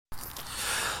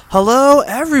Hello,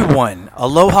 everyone.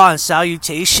 Aloha and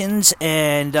salutations.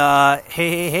 And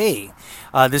hey.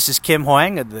 This is Kim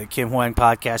Hoang of the Kim Hoang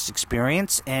Podcast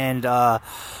Experience. And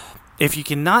if you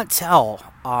cannot tell,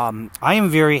 I am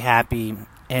very happy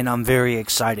and I'm very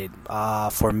excited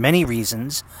for many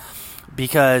reasons.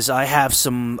 Because I have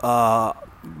some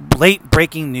late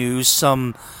breaking news,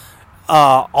 some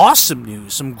awesome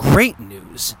news, some great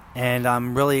news. And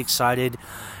I'm really excited.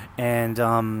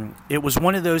 And it was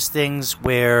one of those things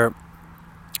where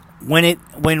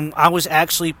when I was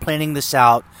actually planning this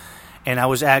out and I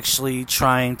was actually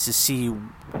trying to see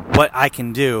what I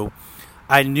can do,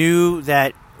 I knew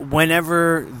that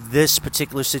whenever this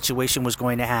particular situation was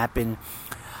going to happen,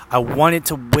 I wanted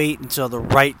to wait until the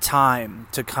right time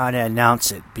to kind of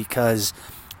announce it, because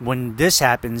when this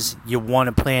happens, you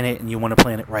want to plan it and you want to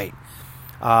plan it right.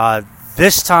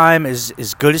 This time is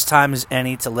as good as time as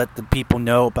any to let the people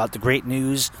know about the great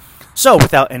news. So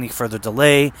without any further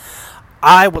delay,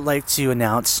 I would like to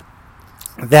announce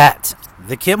that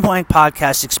the Kim Hoang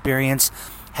Podcast Experience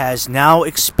has now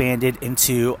expanded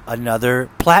into another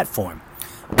platform.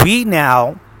 We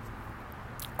now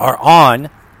are on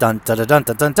we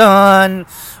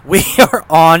are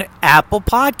on Apple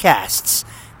Podcasts.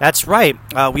 That's right.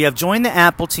 We have joined the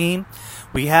Apple team.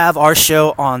 We have our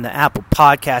show on the Apple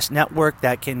Podcast Network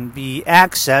that can be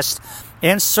accessed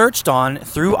and searched on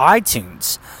through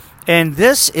iTunes. And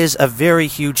this is a very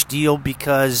huge deal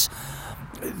because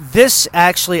this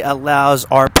actually allows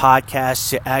our podcast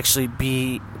to actually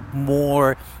be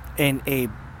more in a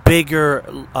bigger,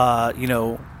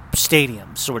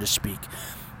 stadium, so to speak.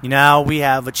 Now we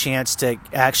have a chance to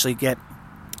actually get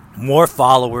more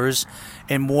followers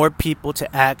and more people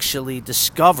to actually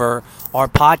discover our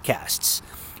podcasts.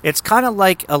 It's kind of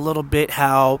like a little bit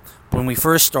how when we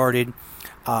first started,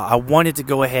 I wanted to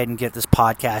go ahead and get this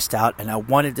podcast out, and I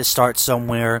wanted to start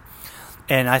somewhere,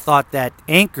 and I thought that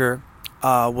Anchor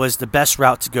was the best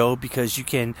route to go, because you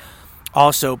can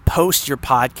also post your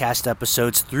podcast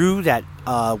episodes through that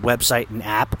website and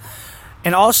app,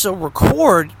 and also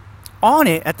record on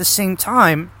it at the same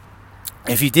time.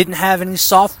 If you didn't have any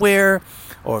software,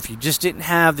 or if you just didn't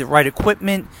have the right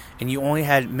equipment and you only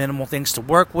had minimal things to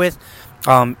work with,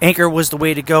 Anchor was the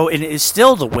way to go, and it is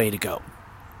still the way to go.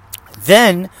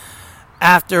 Then,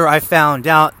 after I found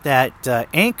out that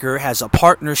Anchor has a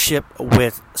partnership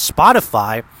with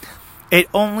Spotify, it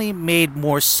only made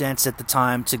more sense at the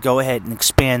time to go ahead and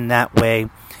expand that way,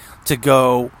 to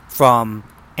go from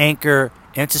Anchor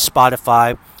into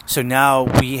Spotify. So now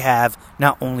we have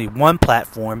not only one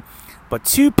platform, but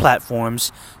two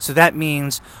platforms. So that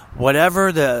means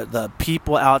whatever the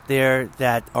people out there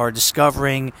that are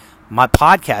discovering my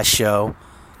podcast show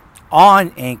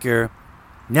on Anchor,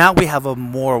 now we have a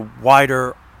more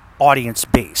wider audience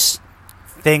base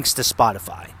thanks to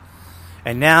Spotify.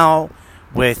 And now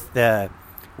with the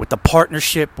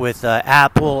partnership with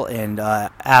Apple and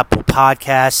Apple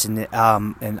Podcasts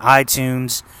and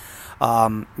iTunes,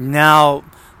 now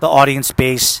the audience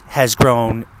base has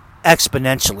grown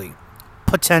exponentially,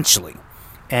 potentially,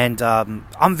 and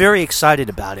I'm very excited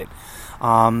about it.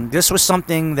 This was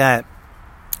something that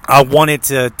I wanted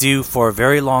to do for a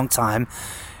very long time,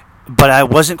 but I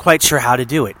wasn't quite sure how to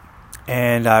do it,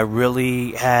 and I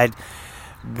really had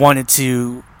wanted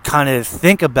to kind of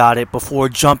think about it before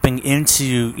jumping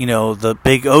into the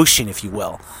big ocean, if you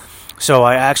will. So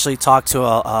I actually talked to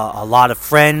a lot of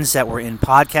friends that were in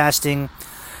podcasting,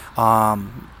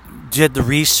 did the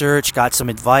research, got some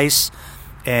advice,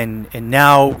 and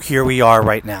now here we are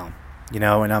right now,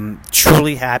 and I'm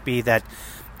truly happy that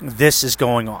this is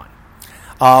going on.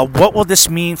 What will this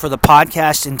mean for the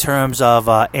podcast in terms of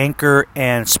Anchor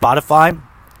and Spotify?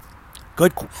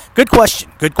 Good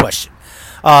question.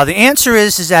 The answer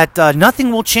is that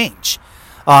nothing will change.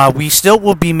 We still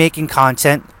will be making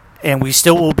content, and we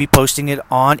still will be posting it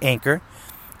on Anchor,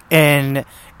 and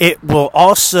it will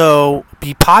also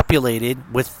be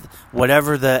populated with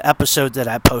whatever the episode that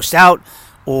I post out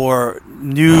or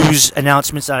news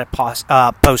announcements that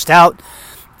I post out.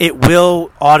 It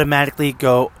will automatically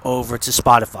go over to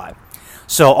Spotify.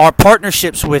 So our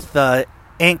partnerships with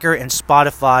Anchor and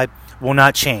Spotify will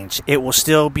not change. It will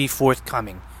still be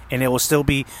forthcoming, and it will still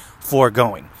be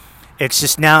foregoing. It's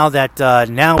just now that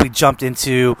now we jumped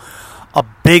into a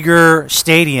bigger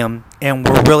stadium, and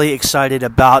we're really excited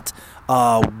about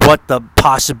what the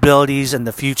possibilities and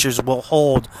the futures will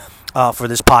hold for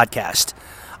this podcast.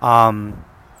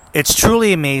 It's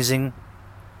truly amazing.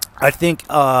 I think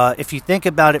if you think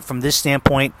about it from this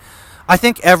standpoint, I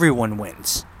think everyone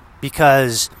wins,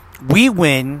 because we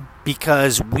win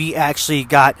because we actually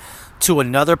got to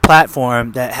another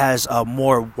platform that has a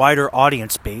more wider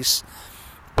audience base.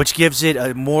 which gives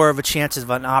it more of a chance of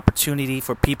an opportunity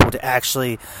for people to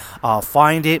actually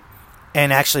find it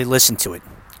and actually listen to it.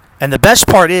 And the best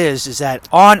part is that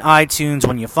on iTunes,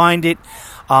 when you find it,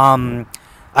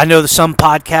 I know that some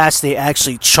podcasts, they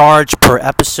actually charge per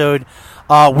episode.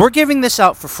 We're giving this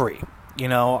out for free.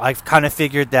 I've kind of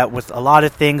figured that with a lot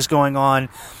of things going on,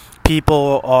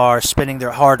 people are spending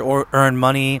their hard-earned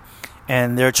money,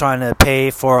 and they're trying to pay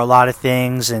for a lot of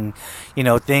things, and,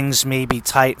 things may be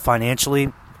tight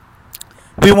financially.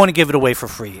 We want to give it away for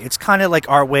free. It's kind of like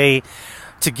our way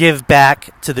to give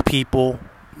back to the people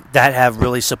that have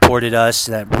really supported us,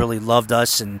 that really loved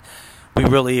us, and we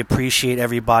really appreciate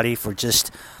everybody for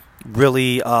just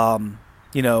really,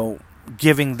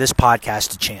 giving this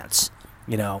podcast a chance.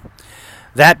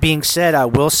 That being said, I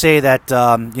will say that,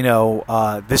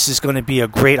 this is going to be a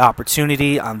great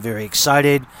opportunity. I'm very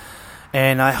excited,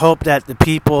 and I hope that the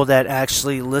people that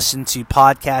actually listen to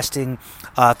podcasting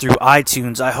through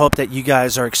iTunes, I hope that you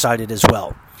guys are excited as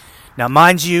well. Now,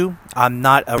 mind you, I'm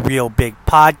not a real big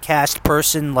podcast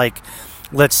person like,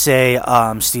 let's say,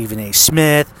 Stephen A.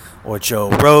 Smith or Joe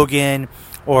Rogan,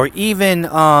 or even,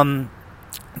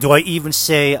 do I even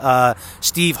say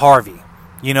Steve Harvey?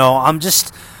 I'm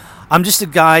just a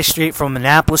guy straight from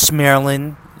Annapolis,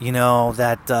 Maryland,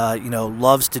 that,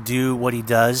 loves to do what he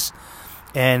does.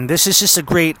 And this is just a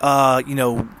great,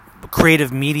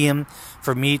 creative medium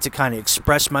for me to kind of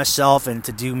express myself and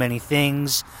to do many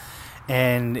things.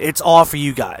 And it's all for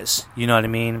you guys, you know what I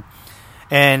mean?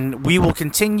 And we will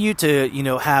continue to,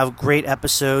 have great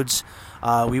episodes.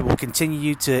 We will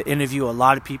continue to interview a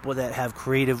lot of people that have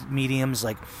creative mediums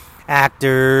like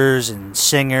actors and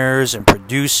singers and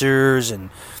producers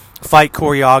and fight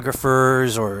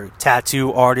choreographers or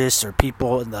tattoo artists or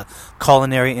people in the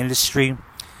culinary industry.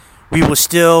 We will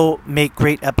still make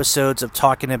great episodes of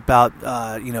talking about,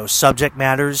 subject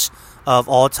matters of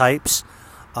all types.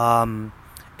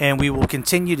 And we will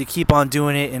continue to keep on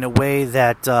doing it in a way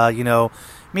that,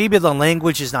 maybe the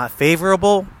language is not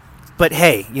favorable. But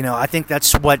hey, I think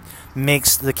that's what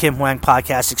makes the Kim Hwang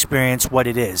podcast experience what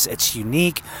it is. It's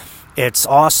unique. It's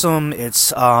awesome.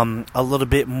 It's a little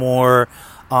bit more,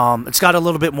 it's got a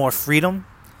little bit more freedom.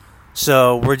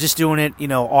 So we're just doing it,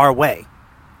 our way.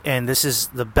 And this is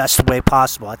the best way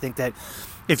possible. I think that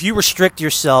if you restrict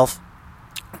yourself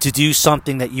to do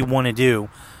something that you want to do,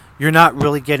 you're not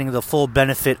really getting the full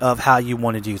benefit of how you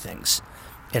want to do things.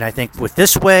 And I think with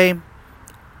this way,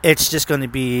 it's just going to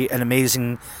be an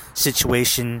amazing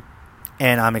situation,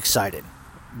 and I'm excited.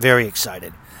 Very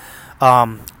excited.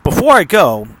 Before I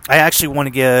go, I actually want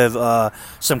to give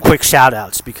some quick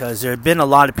shout-outs, because there have been a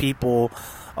lot of people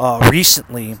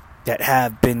recently that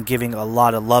have been giving a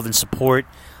lot of love and support.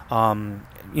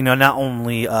 Not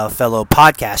only fellow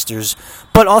podcasters,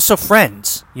 but also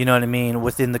friends,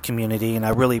 within the community, and I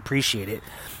really appreciate it.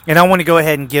 And I want to go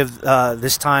ahead and give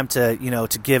this time to,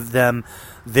 to give them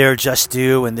their just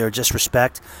due and their just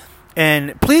respect.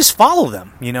 And please follow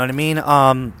them, you know what I mean?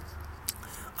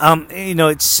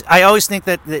 I always think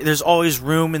that there's always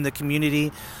room in the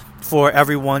community for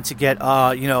everyone to get,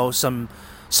 some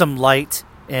light,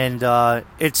 and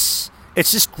it's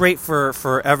just great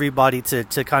for everybody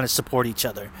to kind of support each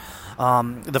other.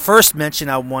 The first mention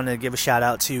I want to give a shout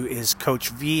out to is Coach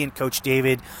V and Coach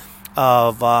David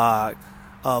of Kaizen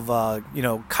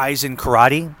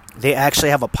Karate. They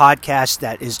actually have a podcast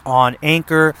that is on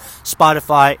Anchor,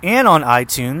 Spotify, and on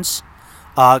iTunes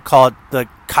called the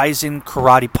Kaizen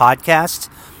Karate Podcast.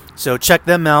 So check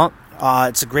them out.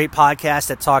 It's a great podcast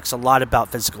that talks a lot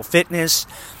about physical fitness,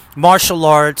 martial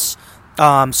arts,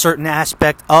 certain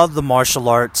aspect of the martial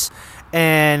arts,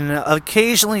 and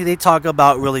occasionally they talk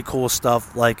about really cool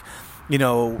stuff like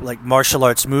martial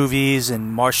arts movies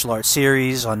and martial arts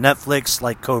series on Netflix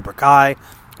like Cobra Kai.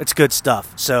 It's good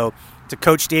stuff. So to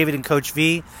Coach David and Coach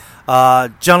V,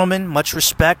 gentlemen, much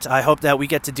respect. I hope that we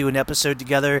get to do an episode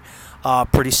together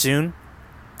pretty soon.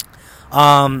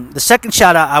 The second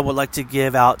shout out I would like to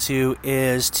give out to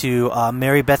is to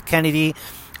Mary Beth Kennedy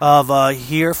of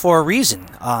Here for a Reason.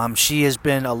 She has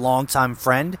been a longtime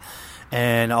friend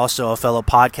and also a fellow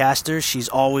podcaster. She's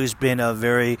always been a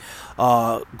very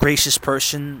gracious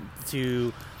person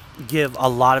to give a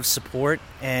lot of support,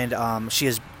 and she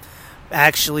has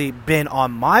actually been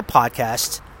on my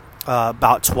podcast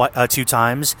about 2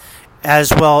 times,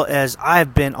 as well as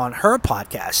I've been on her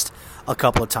podcast a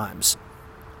couple of times.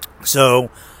 So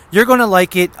you're going to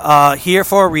like it. Here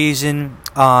for a Reason.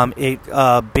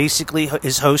 It basically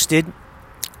is hosted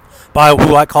by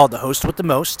who I call the host with the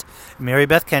most, Mary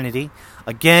Beth Kennedy.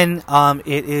 Again,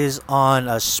 it is on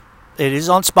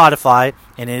Spotify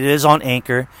and it is on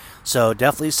Anchor, so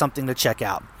definitely something to check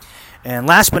out. And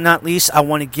last but not least, I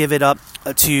want to give it up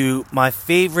to my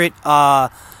favorite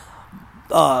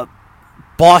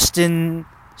Boston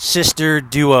sister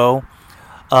duo,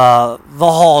 the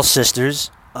Hall sisters,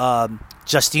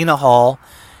 Justina Hall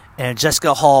and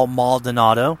Jessica Hall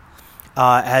Maldonado,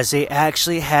 as they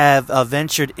actually have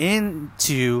ventured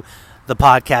into the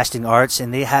podcasting arts,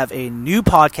 and they have a new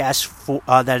podcast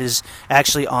that is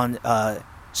actually on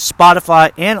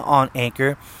Spotify and on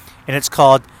Anchor, and it's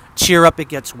called Cheer Up, It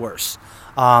Gets Worse.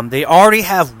 They already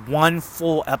have one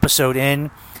full episode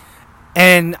in,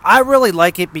 and I really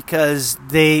like it because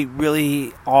they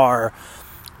really are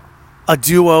a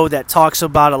duo that talks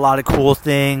about a lot of cool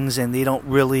things, and they don't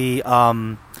really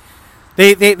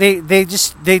they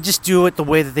just do it the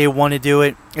way that they want to do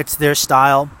it. It's their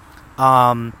style.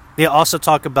 They also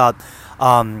talk about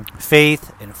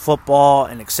faith and football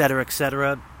and et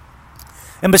cetera.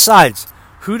 And besides,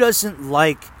 who doesn't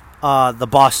like the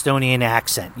Bostonian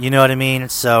accent? You know what I mean?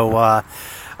 So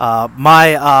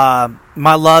my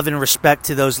love and respect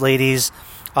to those ladies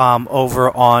over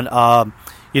on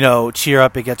Cheer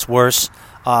Up, It Gets Worse.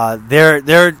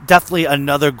 They're definitely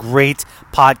another great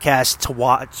podcast to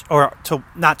watch, or to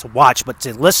not to watch, but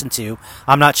to listen to.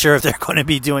 I'm not sure if they're going to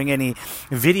be doing any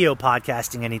video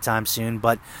podcasting anytime soon,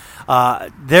 but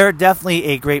they're definitely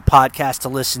a great podcast to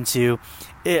listen to.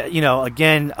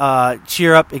 Again,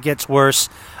 Cheer Up, It Gets Worse.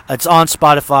 It's on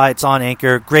Spotify. It's on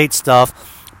Anchor. Great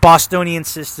stuff. Bostonian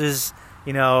sisters,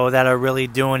 that are really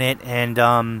doing it, and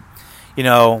I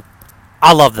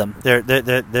love them.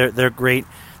 They're great.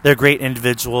 They're great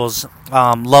individuals,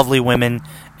 lovely women,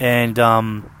 and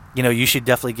you should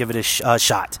definitely give it a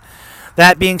shot.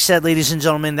 That being said, ladies and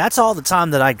gentlemen, that's all the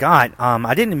time that I got.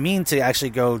 I didn't mean to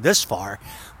actually go this far,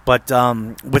 but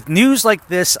with news like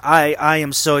this, I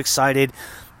am so excited.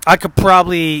 I could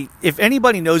probably, if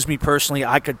anybody knows me personally,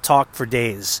 I could talk for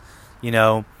days,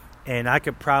 and I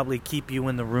could probably keep you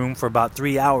in the room for about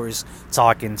 3 hours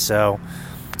talking. So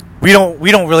we don't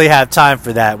really have time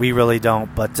for that. We really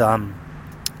don't. But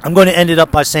I'm going to end it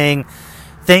up by saying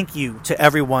thank you to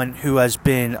everyone who has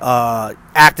been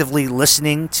actively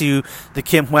listening to the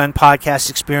Kim Hwang Podcast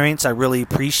Experience. I really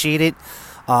appreciate it.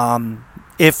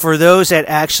 If for those that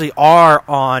actually are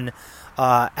on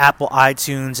Apple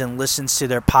iTunes and listens to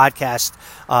their podcast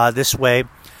this way,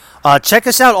 check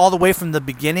us out all the way from the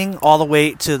beginning all the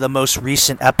way to the most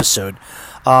recent episode.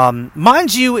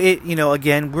 Mind you,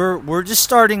 again, we're just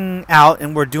starting out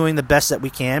and we're doing the best that we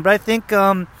can, but I think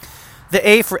the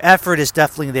A for effort is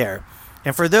definitely there.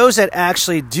 And for those that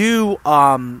actually do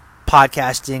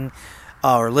podcasting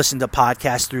or listen to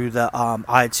podcasts through the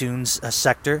iTunes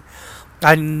sector,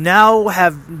 I now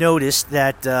have noticed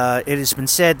that it has been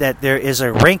said that there is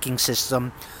a ranking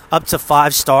system up to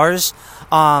 5 stars.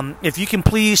 If you can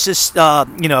please just,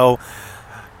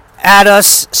 add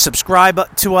us,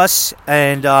 subscribe to us,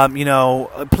 and,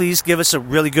 please give us a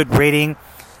really good rating.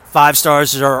 5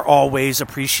 stars are always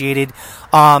appreciated.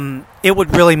 It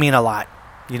would really mean a lot.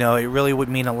 It really would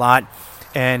mean a lot.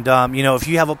 And, if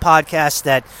you have a podcast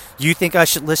that you think I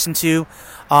should listen to,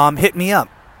 hit me up.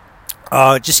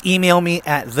 Just email me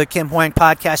at the Kim Hwang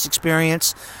Podcast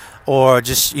Experience, or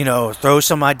just, throw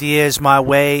some ideas my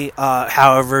way,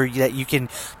 however that you can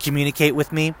communicate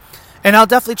with me. And I'll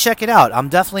definitely check it out. I'm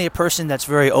definitely a person that's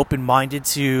very open-minded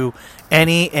to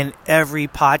any and every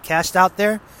podcast out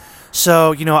there.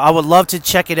 So, I would love to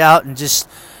check it out and just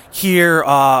hear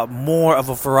more of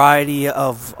a variety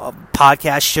of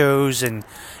podcast shows and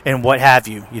what have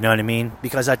you. You know what I mean?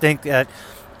 Because I think that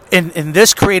in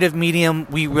this creative medium,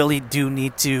 we really do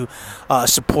need to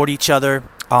support each other.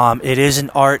 It is an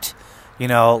art,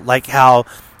 like how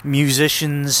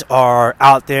musicians are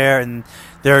out there and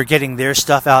they're getting their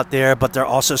stuff out there, but they're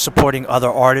also supporting other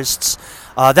artists.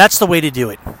 That's the way to do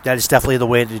it. That is definitely the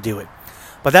way to do it.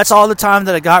 But that's all the time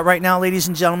that I got right now, ladies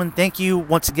and gentlemen. Thank you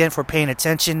once again for paying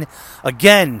attention.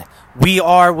 Again, we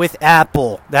are with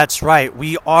Apple. That's right.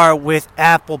 We are with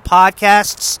Apple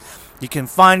Podcasts. You can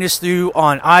find us through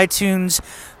on iTunes,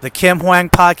 the Kim Hwang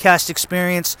Podcast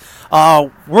Experience.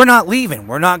 We're not leaving.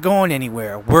 We're not going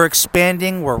anywhere. We're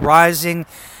expanding. We're rising.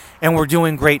 And we're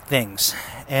doing great things.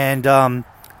 And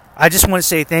I just want to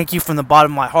say thank you from the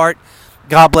bottom of my heart.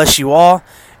 God bless you all.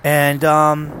 And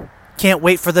can't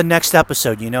wait for the next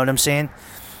episode. You know what I'm saying?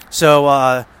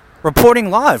 So,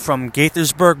 reporting live from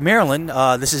Gaithersburg, Maryland,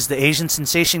 this is the Asian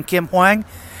sensation Kim Hwang.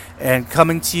 And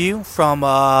coming to you from,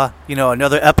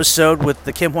 another episode with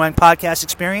the Kim Hwang Podcast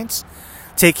Experience.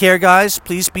 Take care, guys.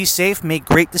 Please be safe. Make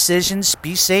great decisions.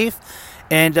 Be safe.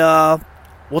 And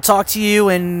we'll talk to you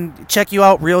and check you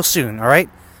out real soon, all right?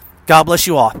 God bless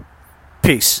you all.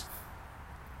 Peace.